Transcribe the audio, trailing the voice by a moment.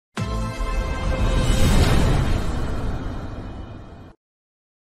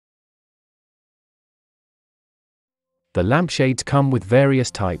The lampshades come with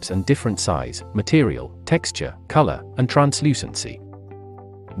various types and different size, material, texture, color, and translucency.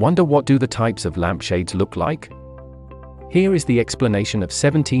 Wonder what do the types of lampshades look like? Here is the explanation of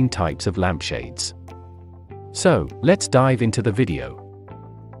 17 types of lampshades. So, let's dive into the video.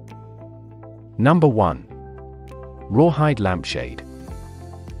 Number 1. Rawhide Lampshade.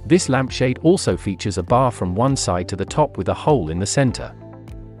 This lampshade also features a bar from one side to the top with a hole in the center.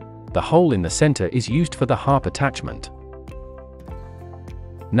 The hole in the center is used for the harp attachment.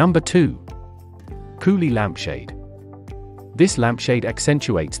 Number 2. Coolie Lampshade. This lampshade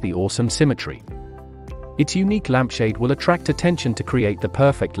accentuates the awesome symmetry. Its unique lampshade will attract attention to create the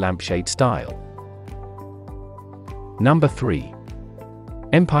perfect lampshade style. Number 3.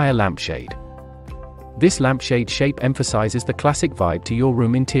 Empire Lampshade. This lampshade shape emphasizes the classic vibe to your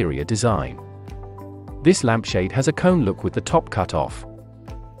room interior design. This lampshade has a cone look with the top cut off.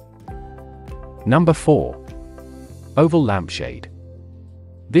 Number 4. Oval Lampshade.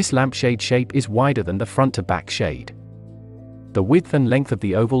 This lampshade shape is wider than the front to back shade. The width and length of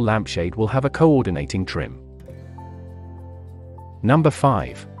the oval lampshade will have a coordinating trim. Number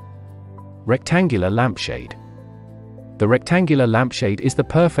 5. Rectangular Lampshade. The rectangular lampshade is the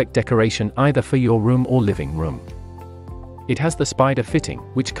perfect decoration either for your room or living room. It has the spider fitting,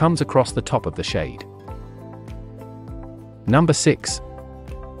 which comes across the top of the shade. Number 6.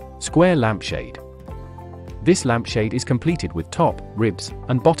 Square Lampshade. This lampshade is completed with top, ribs,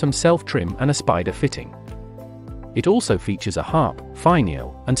 and bottom self-trim and a spider fitting. It also features a harp,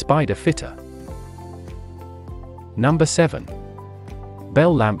 finial, and spider fitter. Number 7.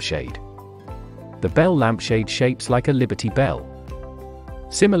 Bell Lampshade. The bell lampshade shapes like a Liberty Bell.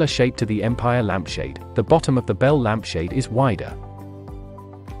 Similar shape to the Empire Lampshade, the bottom of the bell lampshade is wider.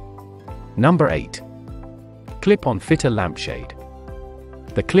 Number 8. Clip-on Fitter Lampshade.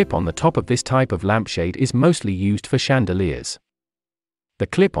 The clip on the top of this type of lampshade is mostly used for chandeliers. The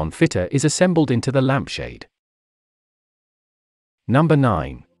clip-on fitter is assembled into the lampshade. Number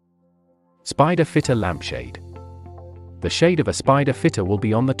 9. Spider Fitter Lampshade. The shade of a spider fitter will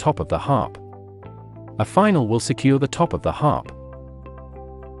be on the top of the harp. A final will secure the top of the harp.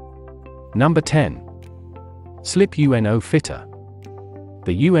 Number 10. Slip UNO Fitter.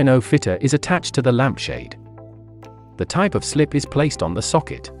 The UNO fitter is attached to the lampshade. The type of slip is placed on the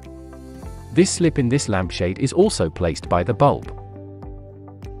socket. This slip in this lampshade is also placed by the bulb.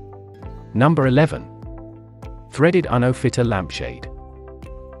 Number 11. Threaded UNO Fitter Lampshade.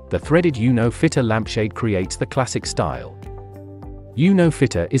 The threaded UNO fitter lampshade creates the classic style. UNO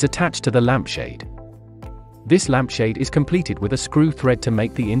fitter is attached to the lampshade. This lampshade is completed with a screw thread to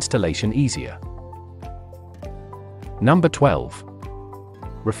make the installation easier. Number 12.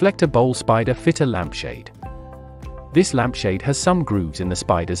 Reflector Bowl Spider Fitter Lampshade. This lampshade has some grooves in the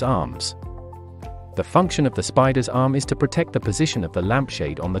spider's arms. The function of the spider's arm is to protect the position of the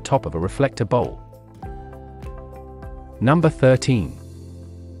lampshade on the top of a reflector bowl. Number 13.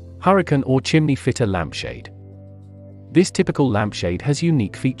 Hurricane or Chimney Fitter Lampshade. This typical lampshade has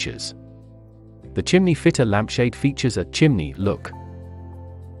unique features. The chimney fitter lampshade features a chimney look.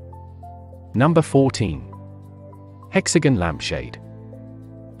 Number 14. Hexagon Lampshade.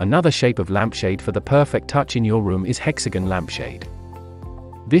 Another shape of lampshade for the perfect touch in your room is hexagon lampshade.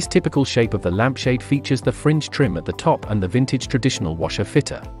 This typical shape of the lampshade features the fringe trim at the top and the vintage traditional washer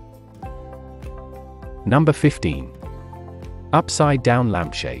fitter. Number 15. Upside Down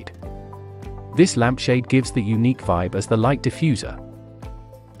Lampshade. This lampshade gives the unique vibe as the light diffuser.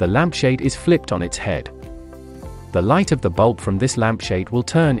 The lampshade is flipped on its head. The light of the bulb from this lampshade will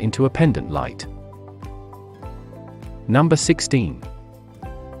turn into a pendant light. Number 16.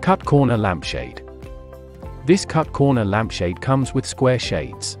 Cut Corner Lampshade. This cut corner lampshade comes with square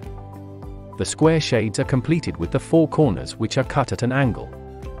shades. The square shades are completed with the four corners which are cut at an angle.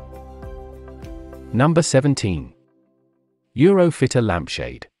 Number 17. Euro Fitter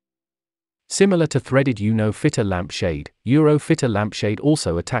Lampshade. Similar to threaded UNO fitter lampshade, Euro Fitter Lampshade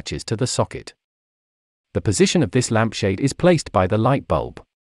also attaches to the socket. The position of this lampshade is placed by the light bulb.